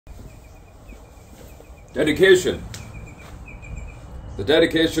Dedication. The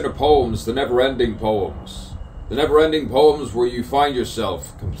dedication of poems, the never-ending poems. The never-ending poems where you find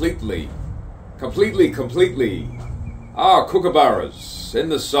yourself completely, kookaburras, in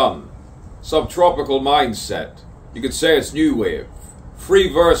the sun. Subtropical mindset. You could say it's new wave. Free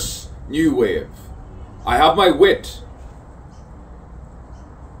verse, new wave. I have my wit.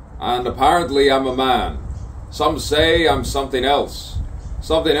 And apparently I'm a man. Some say I'm something else.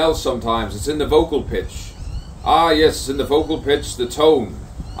 Something else sometimes. It's in the vocal pitch. Ah, yes, in the vocal pitch, the tone.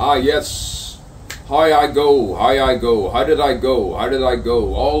 Ah, yes. How I go, how I go, how did I go, how did I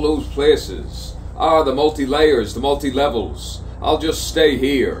go? All those places. Ah, the multi-layers, the multi-levels. I'll just stay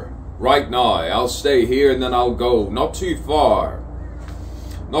here. Right now. I'll stay here and then I'll go. Not too far.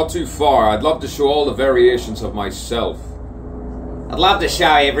 Not too far. I'd love to show all the variations of myself. I'd love to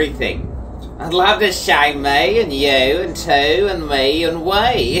show everything. I'd love to show me and you and two and me and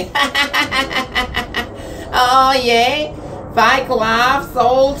we. Oh yeah, fake laughs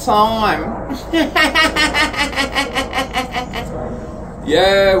all time.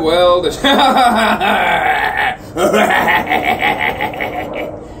 Yeah, well,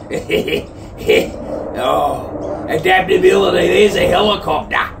 Oh, adaptability, there's a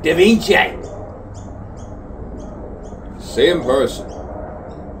helicopter. Da Vinci. same person.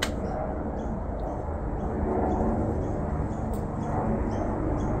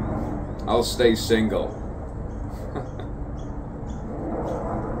 I'll stay single.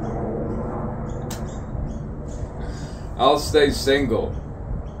 I'll stay single.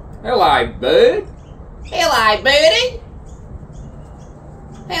 Hello, bird. Hello, birdie.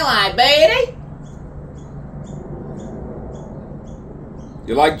 Hello, birdie.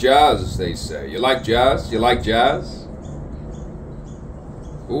 You like jazz, they say. You like jazz? You like jazz?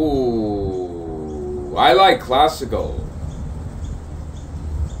 Ooh, I like classical.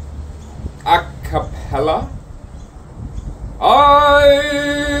 A cappella. I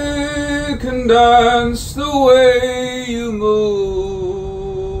can dance the way you move.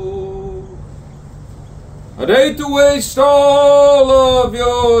 I'd hate to waste all of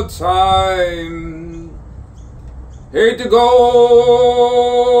your time. Hate to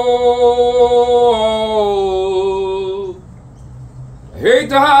go. I hate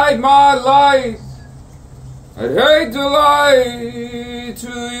to hide my light. I'd hate to lie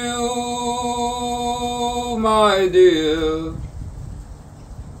to you, my dear.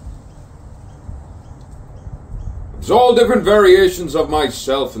 There's all different variations of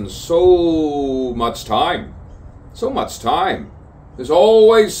myself and so much time. So much time. There's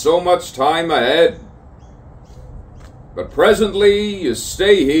always so much time ahead. But presently you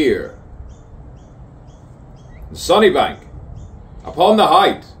stay here. In Sunnybank. Upon the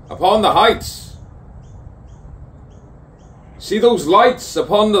heights. See those lights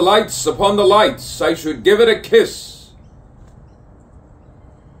upon the lights upon the lights. I should give it a kiss.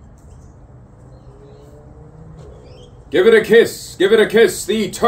 Give it a kiss. Give it a kiss. The eternal